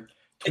rookie year,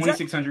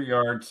 2,600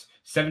 yards,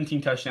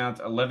 17 touchdowns,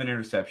 11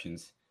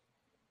 interceptions.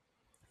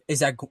 Is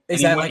that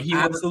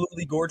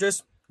absolutely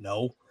gorgeous?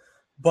 No,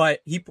 but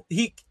he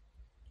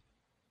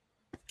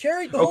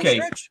carried the whole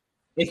stretch.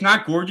 It's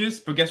not gorgeous,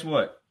 but guess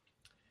what?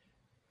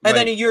 And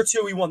then in year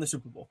 2, he won the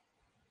Super Bowl.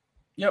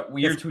 Yep,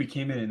 year 2 he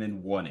came in and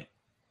then won it.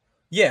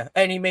 Yeah,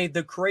 and he made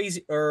the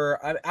crazy.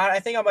 I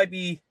think I might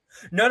be.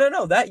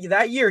 No.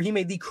 That year he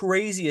made the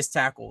craziest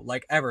tackle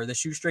like ever, the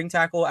shoestring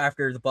tackle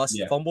after the bus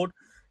fumbled.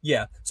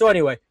 Yeah. So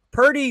anyway,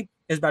 Purdy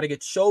is about to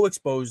get so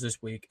exposed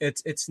this week.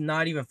 It's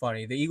not even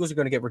funny. The Eagles are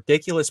going to get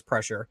ridiculous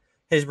pressure.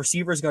 His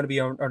receiver is going to be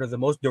under the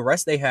most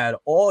duress they had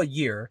all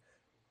year.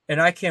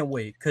 And I can't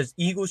wait because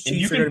Eagles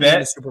Chiefs are going to be in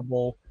the Super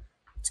Bowl.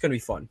 It's going to be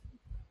fun.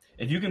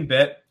 If you can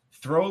bet,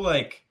 throw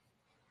like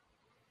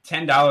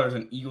 $10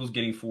 on Eagles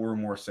getting 4 or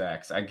more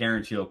sacks. I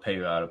guarantee it'll pay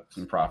you out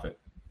some profit.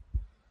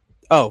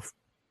 Oh,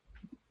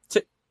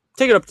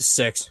 take it up to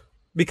 6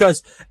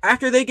 because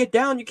after they get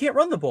down, you can't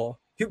run the ball.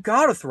 You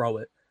got to throw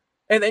it.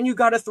 And then you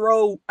got to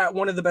throw at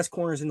one of the best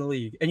corners in the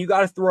league. And you got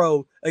to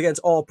throw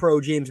against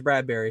all-pro James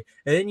Bradbury.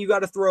 And then you got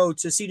to throw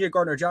to C.J.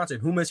 Gardner-Johnson,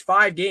 who missed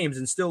 5 games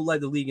and still led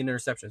the league in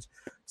interceptions.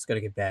 It's going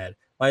to get bad.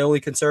 My only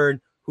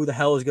concern, who the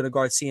hell is going to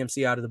guard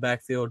CMC out of the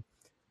backfield?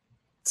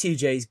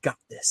 TJ's got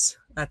this.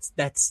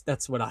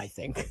 That's what I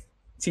think.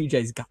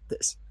 TJ's got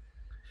this.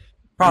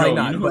 Probably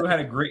not. You know who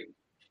had a great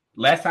 –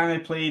 last time they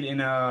played in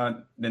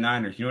the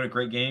Niners, you know what a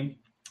great game?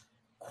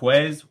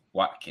 Quez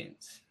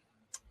Watkins.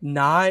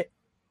 Not –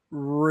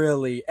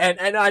 really,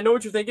 and I know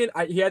what you're thinking.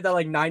 He had that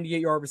like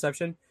 98-yard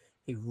reception.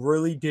 He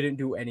really didn't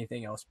do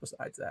anything else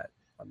besides that.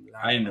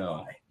 I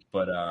know,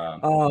 but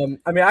I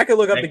mean, I could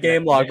look up the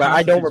game log, but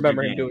I don't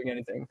remember him doing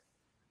anything.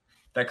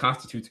 That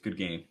constitutes a good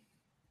game.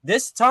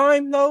 This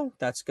time, though,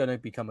 that's gonna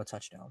become a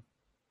touchdown.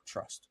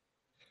 Trust.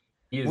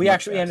 We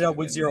actually ended up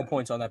with 0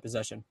 points on that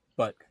possession,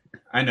 but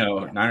I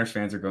know Niners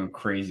fans are going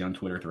crazy on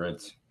Twitter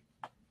threads.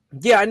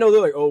 Yeah, I know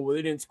they're like, "Oh, well,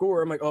 they didn't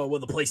score." I'm like, "Oh,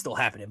 well, the play's still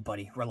happening,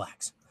 buddy.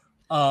 Relax."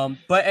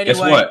 But anyway, guess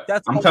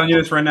what? I'm telling you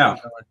this right now.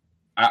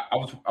 I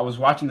was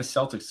watching the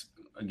Celtics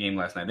game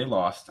last night. They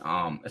lost.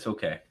 It's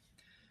okay.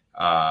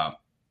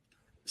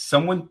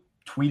 Someone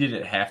tweeted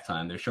at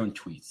halftime. They're showing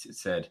tweets. It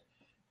said,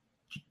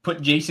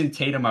 "Put Jason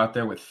Tatum out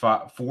there with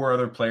 4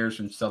 other players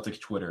from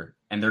Celtics Twitter,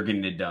 and they're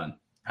getting it done."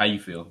 How you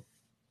feel?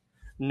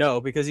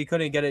 No, because he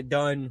couldn't get it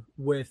done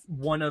with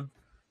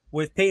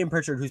Peyton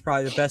Pritchard, who's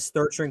probably the best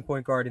third-string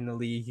point guard in the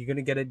league. You're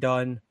gonna get it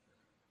done.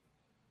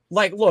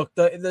 Like, look,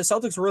 the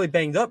Celtics were really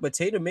banged up, but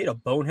Tatum made a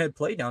bonehead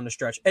play down the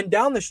stretch. And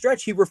down the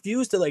stretch, he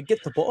refused to, like,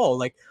 get the ball.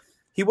 Like,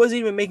 he wasn't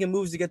even making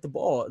moves to get the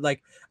ball.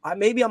 Like,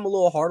 maybe I'm a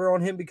little harder on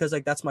him because,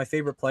 like, that's my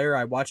favorite player.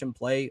 I watch him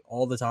play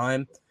all the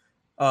time.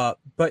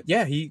 But,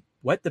 yeah, he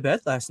wet the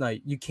bed last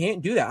night. You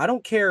can't do that. I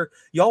don't care.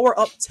 Y'all were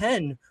up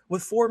 10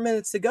 with 4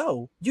 minutes to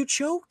go. You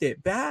choked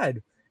it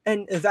bad.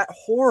 And that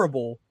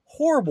horrible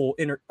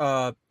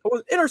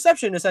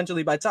interception,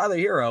 essentially, by Tyler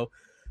Hero.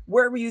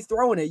 Where were you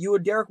throwing it? You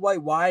had Derek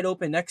White wide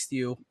open next to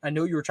you. I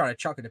know you were trying to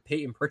chuck it to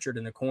Peyton Pritchard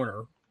in the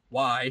corner.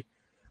 Why?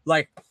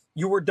 Like,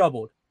 you were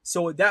doubled.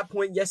 So at that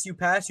point, yes, you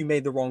pass. You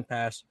made the wrong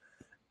pass,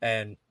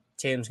 and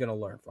Tatum's going to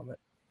learn from it.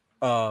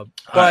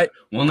 But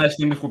one last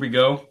thing before we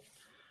go.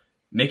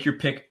 Make your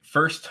pick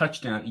first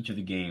touchdown each of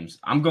the games.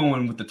 I'm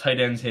going with the tight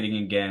ends hitting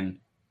again.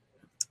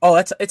 Oh,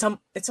 it's a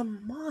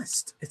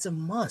must. It's a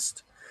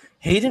must.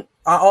 Hayden,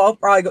 I'll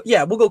probably go.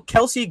 Yeah, we'll go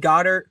Kelsey,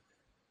 Goddard,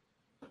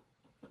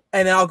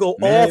 and then I'll go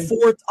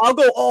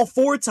all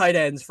four tight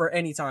ends for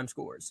anytime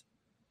scores.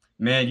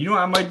 Man, you know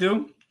what I might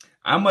do?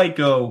 I might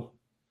go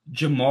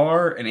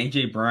Jamar and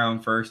AJ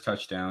Brown first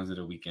touchdowns of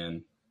the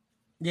weekend.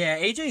 Yeah,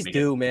 AJ's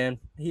due, man.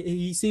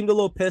 He seemed a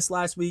little pissed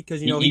last week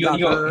because he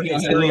got hurt.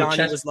 His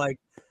Sirianni was like,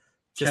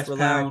 just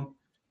relax. Pound.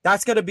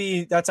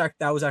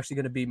 That was actually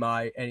gonna be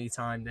my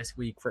anytime this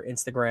week for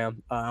Instagram.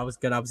 I was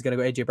gonna go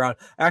AJ Brown.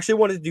 I actually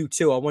wanted to do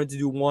two. I wanted to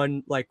do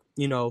one, like,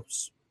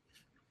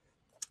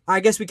 I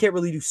guess we can't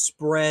really do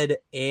spread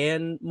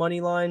and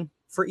money line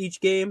for each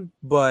game,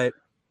 but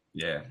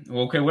yeah.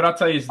 Well, okay, what I'll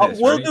tell you is this.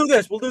 We'll do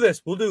this.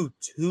 We'll do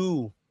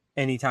two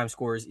anytime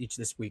scores each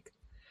this week.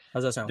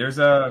 How's that sound? There's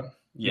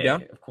yeah,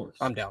 of course.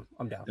 I'm down.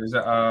 There's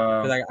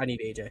I need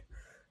AJ.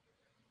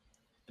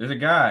 There's a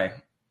guy,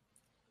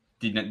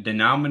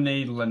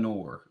 Denominated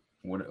Lenore,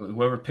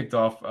 whoever picked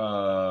off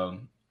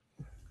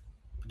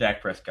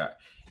Dak Prescott.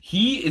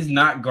 He is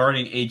not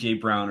guarding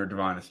AJ Brown or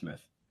Devonta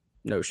Smith.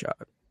 No shot.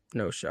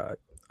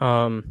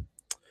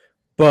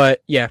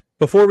 But yeah,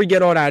 before we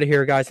get on out of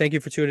here, guys, thank you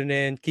for tuning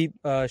in. Keep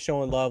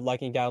showing love,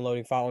 liking,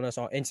 downloading, following us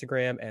on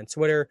Instagram and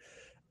Twitter.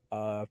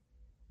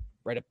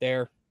 Right up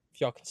there,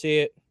 if y'all can see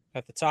it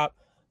at the top.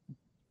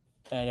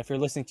 And if you're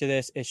listening to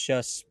this, it's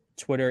just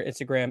Twitter,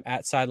 Instagram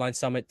at Sideline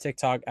Summit,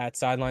 TikTok at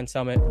Sideline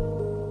Summit.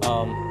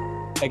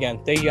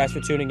 Again, thank you guys for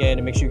tuning in,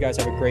 and make sure you guys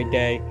have a great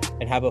day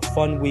and have a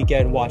fun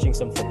weekend watching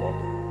some football.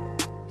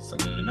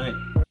 Sunday night.